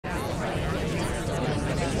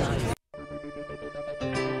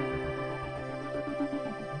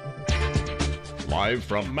Live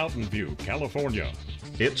from Mountain View, California,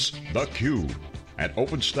 it's theCUBE at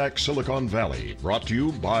OpenStack Silicon Valley, brought to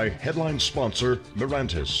you by headline sponsor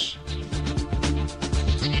Mirantis.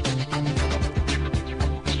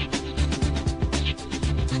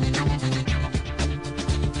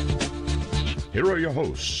 Here are your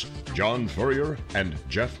hosts, John Furrier and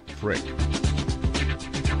Jeff Frick.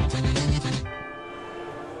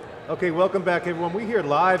 Okay, welcome back everyone. We're here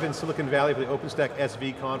live in Silicon Valley for the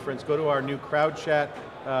OpenStackSV conference. Go to our new crowd chat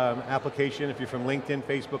application. If you're from LinkedIn,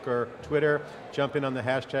 Facebook, or Twitter, jump in on the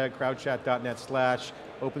hashtag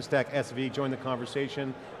crowdchat.net/OpenStackSV, join the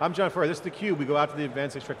conversation. I'm John Furrier, this is theCUBE. We go out to the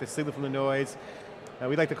events, extract the signal from the noise.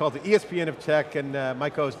 We like to call it the ESPN of tech, and my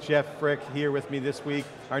co-host Jeff Frick here with me this week.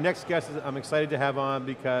 Our next guest I'm excited to have on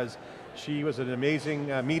because she was an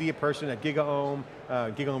amazing media person at GigaOM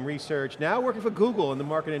Research, now working for Google in the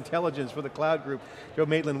market intelligence for the cloud group. Jo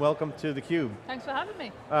Maitland, welcome to theCUBE. Thanks for having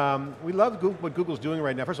me. We love what Google's doing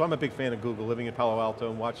right now. First of all, I'm a big fan of Google, living in Palo Alto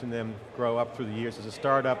and watching them grow up through the years as a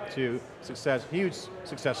startup to success, huge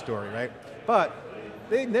success story, right? But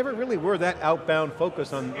they never really were that outbound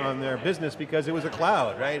focus on their business because it was a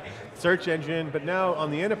cloud, right? Search engine, but now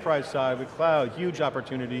on the enterprise side with cloud, huge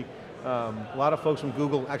opportunity. A lot of folks from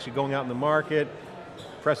Google actually going out in the market,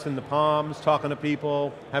 pressing the palms, talking to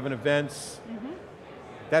people, having events. Mm-hmm.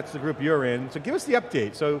 That's the group you're in. So give us the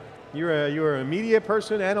update. So you're a media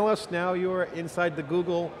person, analyst, now you're inside the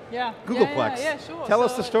Googleplex. Yeah, sure. Tell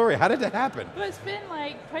us the story, how did that happen? Well, it's been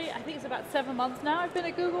I think it's about 7 months now I've been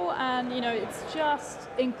at Google, and it's just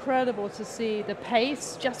incredible to see the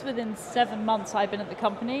pace, just within 7 months I've been at the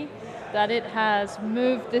company, that it has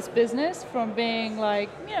moved this business from being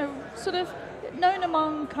sort of known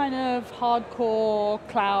among kind of hardcore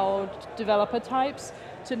cloud developer types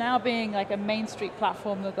to now being like a Main Street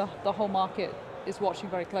platform that the whole market is watching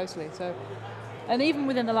very closely. So, and even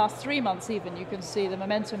within the last 3 months even, you can see the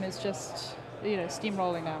momentum is just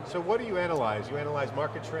steamrolling now. So what do you analyze? You analyze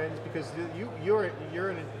market trends? Because you're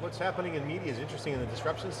in, what's happening in media is interesting in the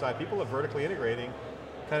disruption side. People are vertically integrating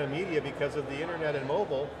kind of media because of the internet and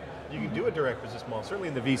mobile. You can do a direct business model. Certainly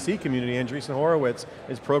in the VC community, Andreessen Horowitz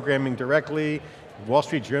is programming directly. Wall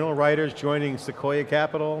Street Journal writers joining Sequoia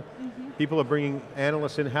Capital. Mm-hmm. People are bringing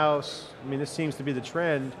analysts in-house. I mean, this seems to be the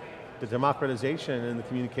trend. The democratization and the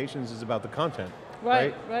communications is about the content.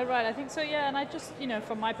 Right. I think so, yeah. And I just,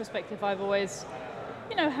 from my perspective, I've always,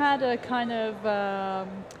 had a kind of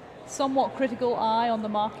somewhat critical eye on the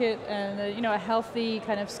market and, a healthy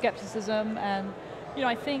kind of skepticism. And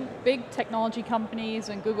I think big technology companies,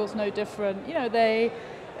 and Google's no different, they,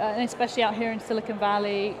 and especially out here in Silicon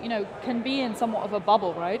Valley, can be in somewhat of a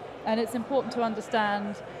bubble, right? And it's important to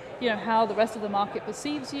understand, how the rest of the market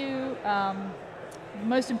perceives you,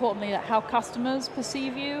 most importantly, how customers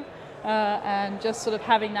perceive you, and just sort of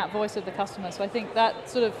having that voice of the customer. So I think that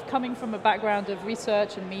sort of coming from a background of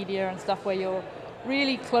research and media and stuff where you're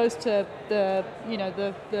really close to the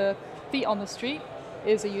feet on the street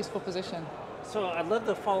is a useful position. So I'd love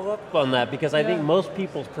to follow up on that because I think most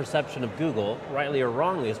people's perception of Google, rightly or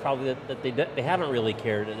wrongly, is probably that they haven't really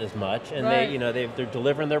cared as much, and they're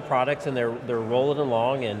delivering their products and they're rolling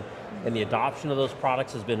along, and the adoption of those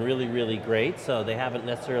products has been really, really great. So they haven't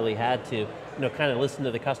necessarily had to kind of listen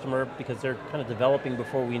to the customer because they're kind of developing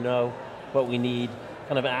before we know what we need,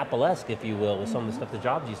 kind of Apple-esque, if you will, with some of the stuff the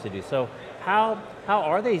Jobs used to do. So how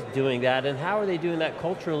are they doing that, and how are they doing that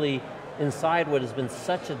culturally inside what has been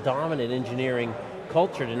such a dominant engineering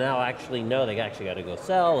culture to now actually know they actually got to go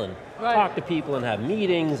sell and talk to people and have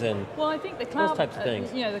meetings and I think the cloud, those types of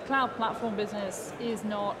things. The cloud platform business is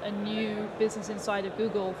not a new business inside of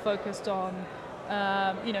Google focused on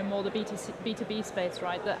more the B2B space,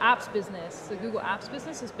 right? The apps business, the Google Apps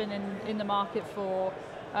business has been in the market for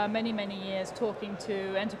many, many years, talking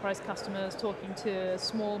to enterprise customers, talking to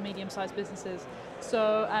small, medium-sized businesses.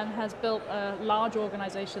 So, and has built a large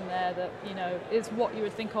organization there that, is what you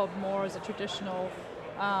would think of more as a traditional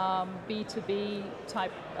B2B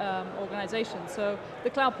type organization. So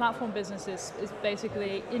the cloud platform business is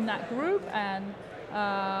basically in that group and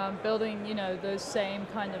building, those same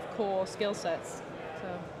kind of core skill sets.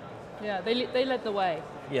 So, yeah, they led the way.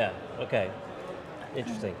 Yeah, okay.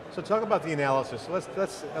 Interesting. So talk about the analysis.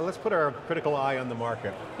 Let's put our critical eye on the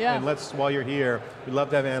market. Yeah. And while you're here, we'd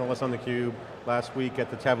love to have analysts on theCUBE. Last week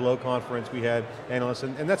at the Tableau conference, we had analysts,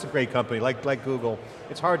 and that's a great company, like Google.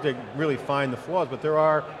 It's hard to really find the flaws, but there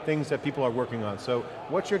are things that people are working on. So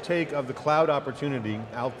what's your take of the cloud opportunity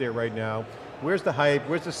out there right now? Where's the hype?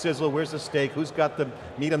 Where's the sizzle? Where's the steak? Who's got the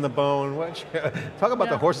meat on the bone? Talk about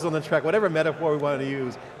the horses on the track, whatever metaphor we want to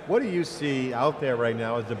use. What do you see out there right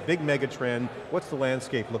now as the big mega trend? What's the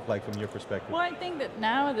landscape look like from your perspective? Well, I think that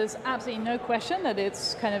now there's absolutely no question that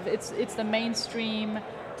it's kind of, it's the mainstream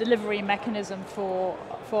delivery mechanism for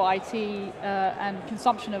IT and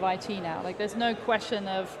consumption of IT now. Like there's no question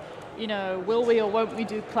of, you know, will we or won't we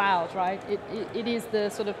do cloud, right? It is the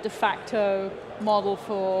sort of de facto model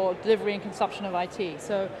for delivery and consumption of IT.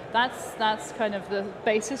 So that's kind of the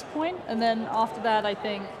basis point. And then after that, I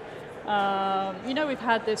think, you know, we've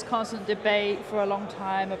had this constant debate for a long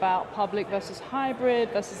time about public versus hybrid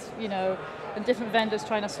versus, you know, and different vendors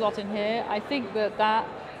trying to slot in here. I think that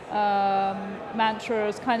mantra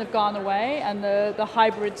has kind of gone away, and the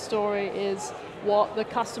hybrid story is what the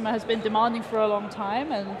customer has been demanding for a long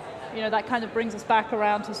time, and you know, that kind of brings us back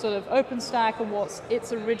around to sort of OpenStack and what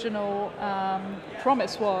its original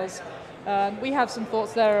promise was. We have some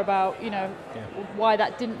thoughts there about, you know, why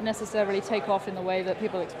that didn't necessarily take off in the way that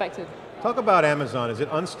people expected. Talk about Amazon. Is it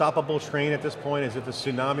unstoppable train at this point? Is it the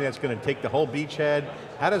tsunami that's going to take the whole beachhead?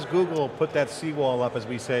 How does Google put that seawall up, as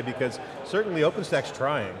we say? Because certainly OpenStack's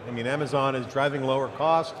trying. I mean, Amazon is driving lower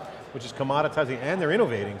cost, which is commoditizing, and they're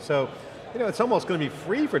innovating. So, you know, it's almost going to be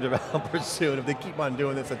free for developers soon if they keep on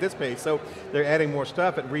doing this at this pace. So they're adding more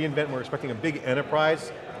stuff. At reInvent, we're expecting a big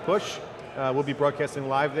enterprise push. We'll be broadcasting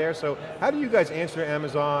live there. So how do you guys answer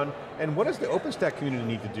Amazon, and what does the OpenStack community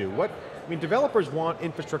need to do? I mean, developers want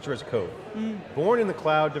infrastructure as code. Born in the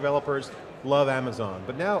cloud, developers love Amazon.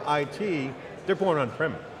 But now IT, they're born on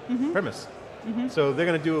premise. So they're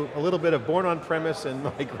going to do a little bit of born on premise and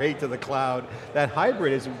migrate to the cloud. That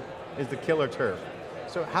hybrid is the killer turf.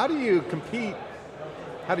 So how do you compete?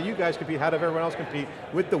 How do you guys compete? How does everyone else compete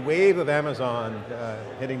with the wave of Amazon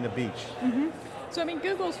hitting the beach? So I mean,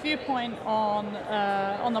 Google's viewpoint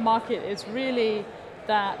on the market is really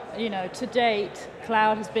that, you know, to date,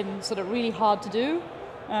 cloud has been sort of really hard to do.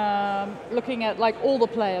 Looking at like all the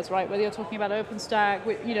players, right? Whether you're talking about OpenStack,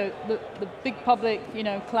 you know, the big public, you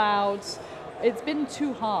know, clouds, it's been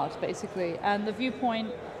too hard basically. And the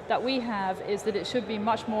viewpoint that we have is that it should be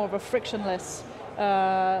much more of a frictionless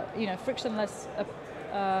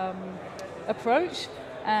approach,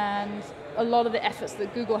 and a lot of the efforts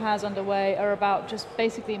that Google has underway are about just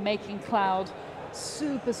basically making cloud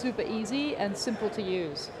super, super easy and simple to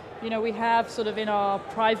use. You know, we have sort of in our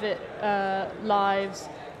private lives,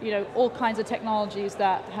 you know, all kinds of technologies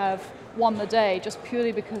that have won the day just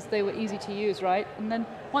purely because they were easy to use, right? And then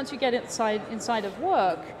once you get inside of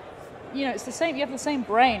work, you know, it's the same, you have the same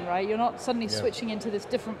brain, right? You're not suddenly switching into this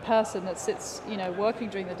different person that sits, you know, working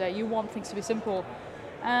during the day. You want things to be simple.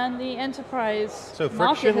 And the enterprise so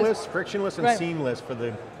frictionless and seamless for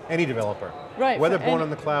any developer, whether born on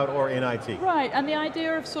the cloud or in IT. Right, and the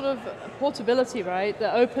idea of sort of portability, right?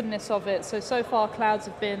 The openness of it. So far clouds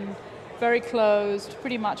have been very closed,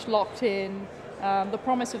 pretty much locked in. The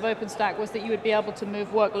promise of OpenStack was that you would be able to move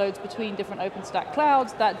workloads between different OpenStack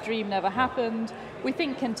clouds. That dream never happened. We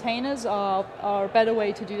think containers are a better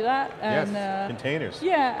way to do that. And, yes, containers.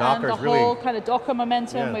 Yeah, Docker's and the whole kind of Docker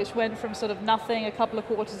momentum, which went from sort of nothing a couple of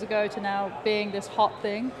quarters ago to now being this hot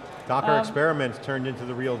thing. Docker experiments turned into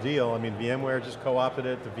the real deal. I mean, VMware just co-opted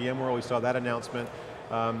it. The VMware, we saw that announcement.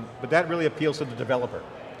 But that really appeals to the developer,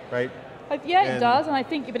 right? Yeah, it does, and I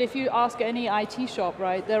think, but if you ask any IT shop,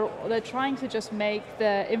 right, they're trying to just make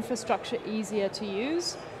their infrastructure easier to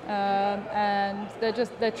use, and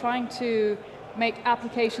they're trying to make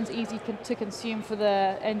applications easy to consume for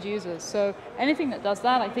the end users. So anything that does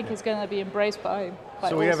that, I think, is going to be embraced by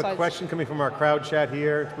so all we have sides. A question coming from our crowd chat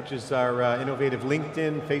here, which is our innovative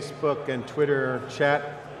LinkedIn, Facebook, and Twitter chat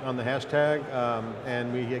on the hashtag,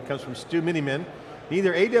 and it comes from Stu Miniman.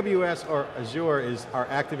 Neither AWS or Azure are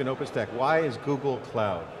active in OpenStack. Why is Google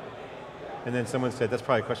Cloud? And then someone said, that's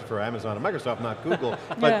probably a question for Amazon and Microsoft, not Google.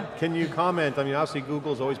 But can you comment? I mean, obviously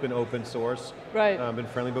Google's always been open source, been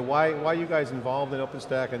friendly, but why are you guys involved in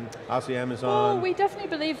OpenStack and obviously Amazon? Well, we definitely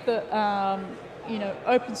believe that you know,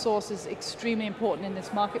 open source is extremely important in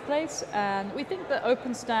this marketplace, and we think that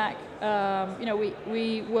OpenStack, you know,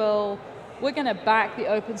 we're going to back the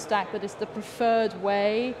OpenStack that is the preferred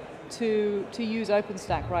way to use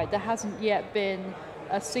OpenStack, right? There hasn't yet been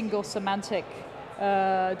a single semantic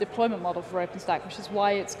deployment model for OpenStack, which is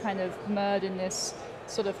why it's kind of merged in this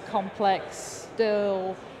sort of complex,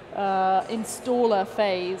 still installer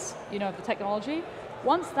phase, you know, of the technology.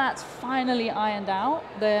 Once that's finally ironed out,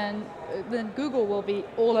 then Google will be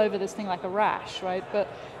all over this thing like a rash, right? But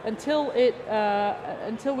until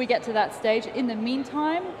we get to that stage, in the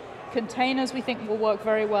meantime, Containers we think will work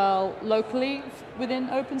very well locally within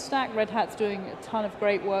OpenStack. Red Hat's doing a ton of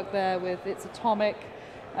great work there with its Atomic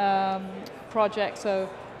project, so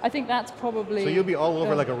I think that's probably... So you'll be all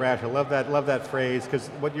over like a rash. I love that phrase, because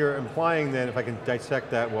what you're implying then, if I can dissect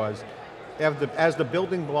that, was as the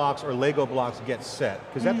building blocks or Lego blocks get set,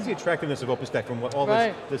 because that's the attractiveness of OpenStack from what all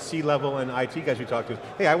the C-level and IT guys we talk to.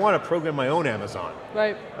 Hey, I want to program my own Amazon.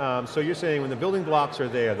 Right. So you're saying when the building blocks are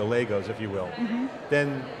there, the Legos, if you will,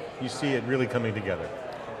 then you see it really coming together.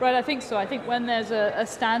 Right, I think so. I think when there's a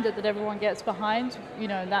standard that everyone gets behind,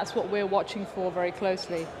 that's what we're watching for very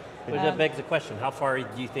closely. But that begs the question, how far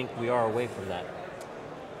do you think we are away from that?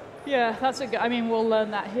 Yeah, that's a good, we'll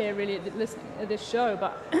learn that here really listening to this show,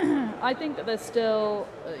 but I think that there's still,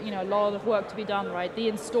 a lot of work to be done, right?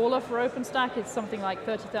 The installer for OpenStack is something like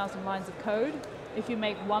 30,000 lines of code. If you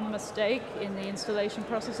make one mistake in the installation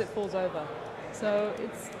process, it falls over. So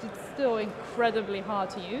it's still incredibly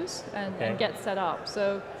hard to use and get set up.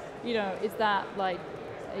 So, is that like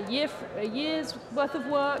a year's worth of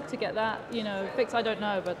work to get that, fixed? I don't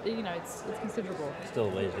know, but it's considerable.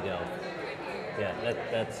 Still a ways to go. Yeah,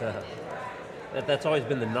 that's always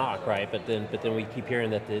been the knock, right? But then we keep hearing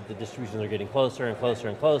that the distributions are getting closer and closer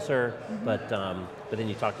and closer. But then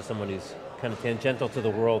you talk to someone who's kind of tangential to the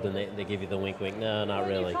world, and they give you the wink, wink. No, not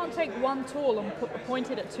really. You can't take one tool and point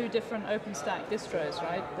it at two different OpenStack distros,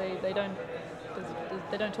 right? They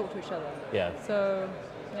don't talk to each other. Yeah. So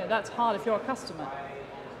that's hard if you're a customer.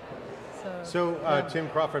 So Tim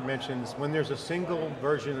Crawford mentions when there's a single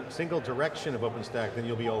version, single direction of OpenStack, then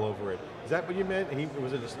you'll be all over it. Is that what you meant?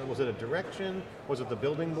 Was it a direction? Was it the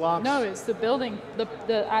building blocks? No, it's the building,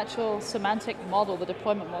 the actual semantic model, the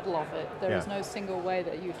deployment model of it. There is no single way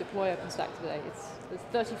that you deploy OpenStack today. There's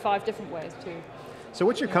 35 different ways to. So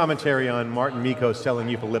what's your commentary on Martin Mikos selling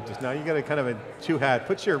eucalyptus? Now you got a kind of a two-hat,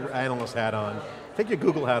 put your analyst hat on, take your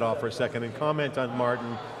Google hat off for a second and comment on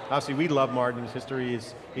Martin. Obviously, we love Martin's history.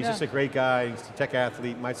 He's just a great guy. He's a tech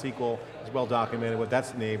athlete. MySQL is well documented, what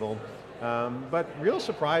that's enabled. But real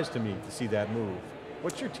surprise to me to see that move.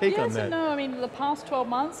 What's your take on that? No, the past 12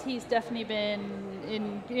 months, he's definitely been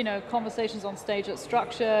in conversations on stage at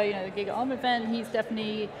Structure, the GigaOM event. He's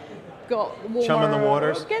definitely got warmer, chum in the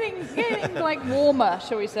waters. Getting like warmer,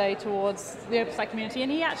 shall we say, towards the OpenStack community.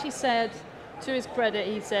 And he actually said, to his credit,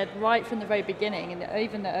 he said right from the very beginning, and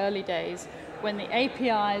even the early days, when the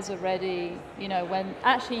APIs are ready, he said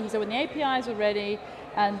when the APIs are ready,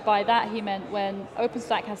 and by that he meant when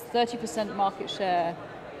OpenStack has 30% market share,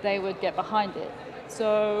 they would get behind it.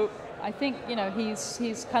 So I think,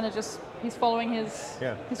 he's kind of just, he's following his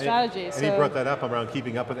strategy. And he brought that up around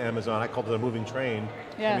keeping up with Amazon. I called it a moving train.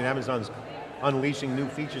 Yeah. Amazon's unleashing new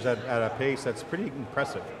features at a pace that's pretty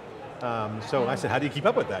impressive. I said, how do you keep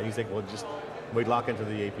up with that? He's like, well, we lock into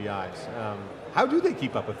the APIs. How do they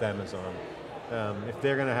keep up with Amazon? If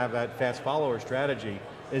they're going to have that fast follower strategy,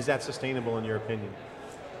 is that sustainable in your opinion?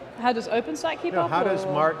 How does OpenStack keep up? How does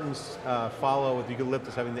Martin's follow with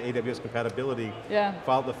Eucalyptus having the AWS compatibility? Yeah.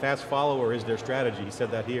 The fast follower is their strategy. He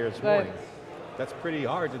said that here this morning. That's pretty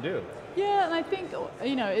hard to do. Yeah, and I think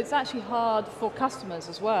it's actually hard for customers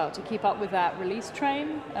as well to keep up with that release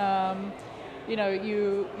train.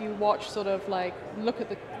 You watch sort of like, look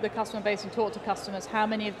at the customer base and talk to customers, how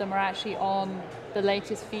many of them are actually on the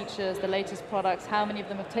latest features, the latest products, how many of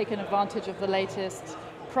them have taken advantage of the latest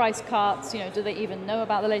price cuts, do they even know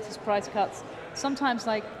about the latest price cuts? Sometimes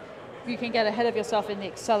you can get ahead of yourself in the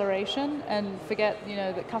acceleration and forget,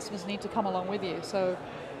 that customers need to come along with you. So,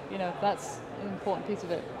 that's an important piece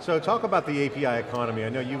of it. So talk about the API economy. I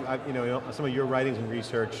know some of your writings and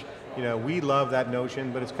research, we love that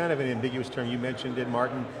notion, but it's kind of an ambiguous term. You mentioned it.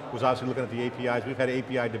 Martin was obviously looking at the APIs. We've had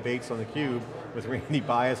API debates on theCUBE with Randy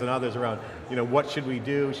Bias and others around, what should we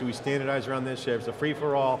do? Should we standardize around this? Should it's a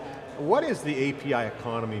free-for-all? What does the API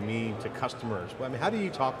economy mean to customers? How do you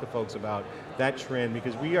talk to folks about that trend?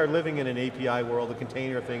 Because we are living in an API world. The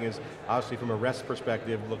container thing is, obviously from a REST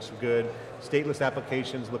perspective, looks good. Stateless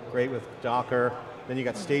applications look great with Docker. Then you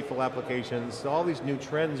got stateful applications. All these new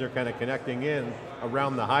trends are kind of connecting in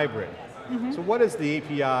around the hybrid. So what does the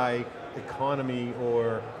API economy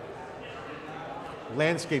or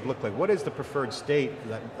landscape look like? What is the preferred state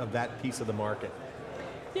of that piece of the market?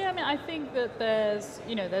 Yeah, I think that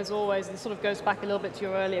there's always, this sort of goes back a little bit to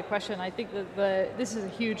your earlier question, I think that this is a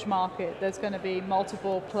huge market. There's going to be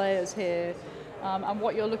multiple players here, and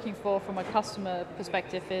what you're looking for from a customer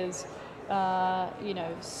perspective is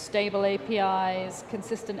stable APIs,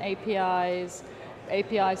 consistent APIs,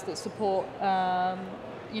 APIs that support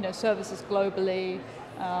services globally.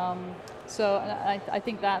 So I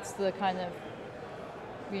think that's the kind of,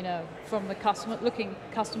 from the customer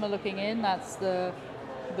looking in, that's the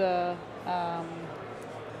the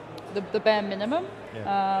bare minimum.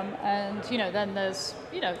 Yeah. And then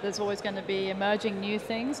there's always going to be emerging new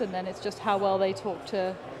things, and then it's just how well they talk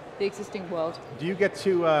to the existing world. Do you get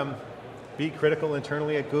to be critical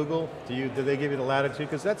internally at Google? Do they give you the latitude?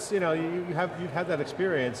 Because that's, you've had that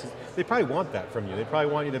experience. They probably want that from you. They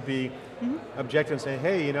probably want you to be objective and say,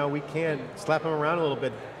 hey, we can't slap them around a little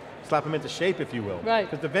bit, slap them into shape, if you will. Right.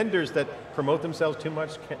 Because the vendors that promote themselves too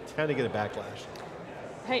much tend to get a backlash.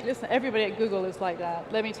 Hey, listen, everybody at Google is like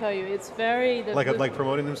that. Let me tell you, it's very... Like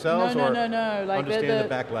promoting themselves? No. Like understand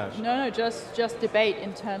the backlash? No, just debate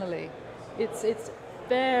internally. It's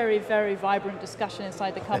very, very vibrant discussion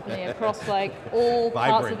inside the company across like all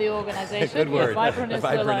parts of the organization. Good word. Yeah, vibrant is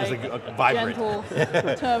the gentle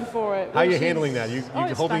term for it. How are you handling that? You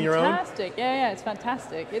holding your own? Fantastic. Yeah, it's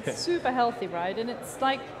fantastic. It's super healthy, right? And it's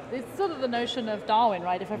sort of the notion of Darwin,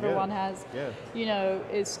 right? If everyone has,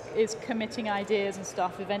 is committing ideas and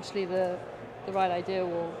stuff, eventually the right idea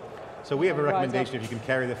will. So we have a recommendation if you can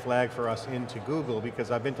carry the flag for us into Google,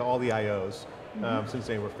 because I've been to all the I.O.s. Since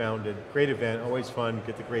they were founded. Great event, always fun,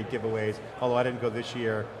 get the great giveaways. Although I didn't go this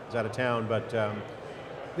year, I was out of town, but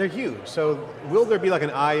they're huge. So will there be like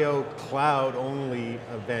an I.O. cloud only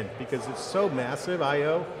event? Because it's so massive,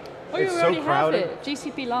 I.O. Oh, it's you so already crowded. have it,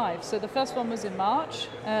 GCP Live. So the first one was in March,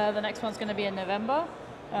 the next one's going to be in November.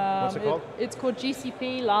 What's it called? It's called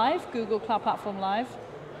GCP Live, Google Cloud Platform Live.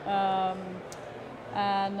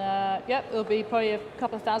 There'll be probably a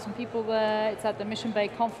couple of thousand people there. It's at the Mission Bay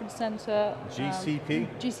Conference Center. GCP?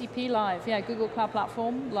 GCP Live, yeah, Google Cloud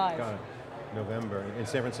Platform Live. Got it. November, in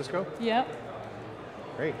San Francisco? Yeah.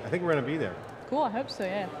 Great, I think we're going to be there. Cool, I hope so,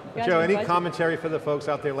 yeah. Joe, any commentary for the folks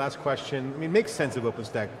out there? Last question. I mean, make sense of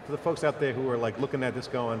OpenStack. For the folks out there who are like looking at this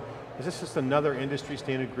going, is this just another industry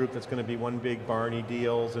standard group that's going to be one big Barney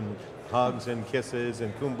deals and hugs and kisses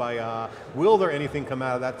and kumbaya? Will there anything come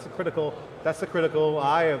out of that? That's the critical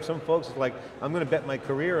eye of some folks. It's like, I'm going to bet my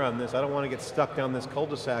career on this. I don't want to get stuck down this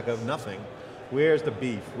cul-de-sac of nothing. Where's the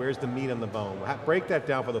beef? Where's the meat on the bone? Break that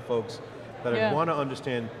down for the folks that want to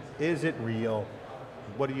understand, is it real?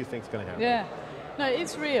 What do you think is going to happen? Yeah. No,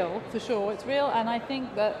 it's real, for sure. It's real, and I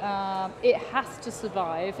think that it has to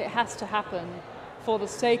survive. It has to happen for the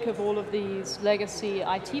sake of all of these legacy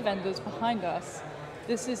IT vendors behind us.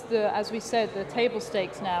 This is as we said, the table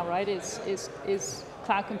stakes now, right? Is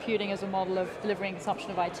cloud computing as a model of delivering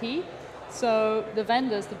consumption of IT. So the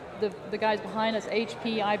vendors, the guys behind us,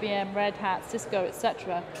 HP, IBM, Red Hat, Cisco,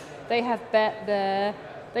 etc.,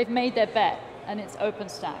 they've made their bet, and it's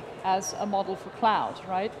OpenStack as a model for cloud,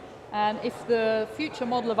 right? And if the future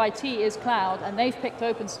model of IT is cloud and they've picked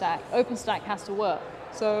OpenStack has to work.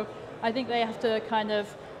 So I think they have to kind of,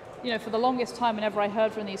 for the longest time whenever I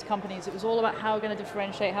heard from these companies, it was all about how we're going to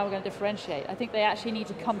differentiate, I think they actually need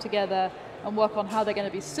to come together and work on how they're going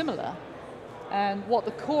to be similar and what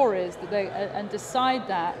the core is, and decide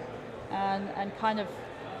that and kind of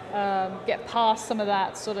get past some of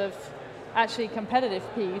that sort of actually competitive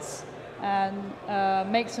piece and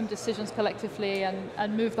make some decisions collectively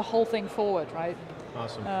and move the whole thing forward, right?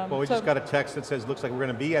 Awesome. Well, we just got a text that says, looks like we're going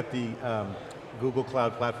to be at the Google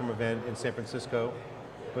Cloud Platform event in San Francisco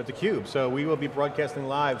with theCUBE, so we will be broadcasting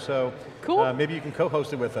live, so cool. Maybe you can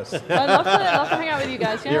co-host it with us. I'd love to hang out with you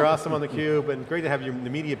guys, yeah. You're awesome on theCUBE, and great to have the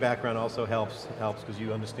media background also helps because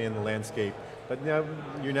you understand the landscape. But now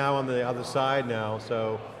you're now on the other side now,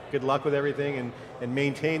 so good luck with everything, and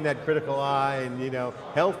maintain that critical eye and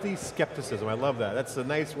healthy skepticism. I love that. That's a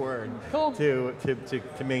nice word to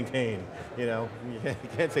maintain. You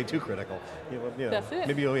can't say too critical. That's it.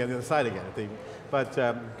 Maybe you'll be on the other side again. But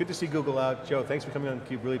good to see Google out. Joe, thanks for coming on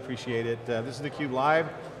theCUBE. Really appreciate it. This is theCUBE live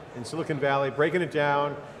in Silicon Valley, breaking it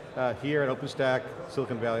down here at OpenStack,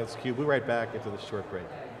 Silicon Valley. It's theCUBE. We'll be right back after this short break.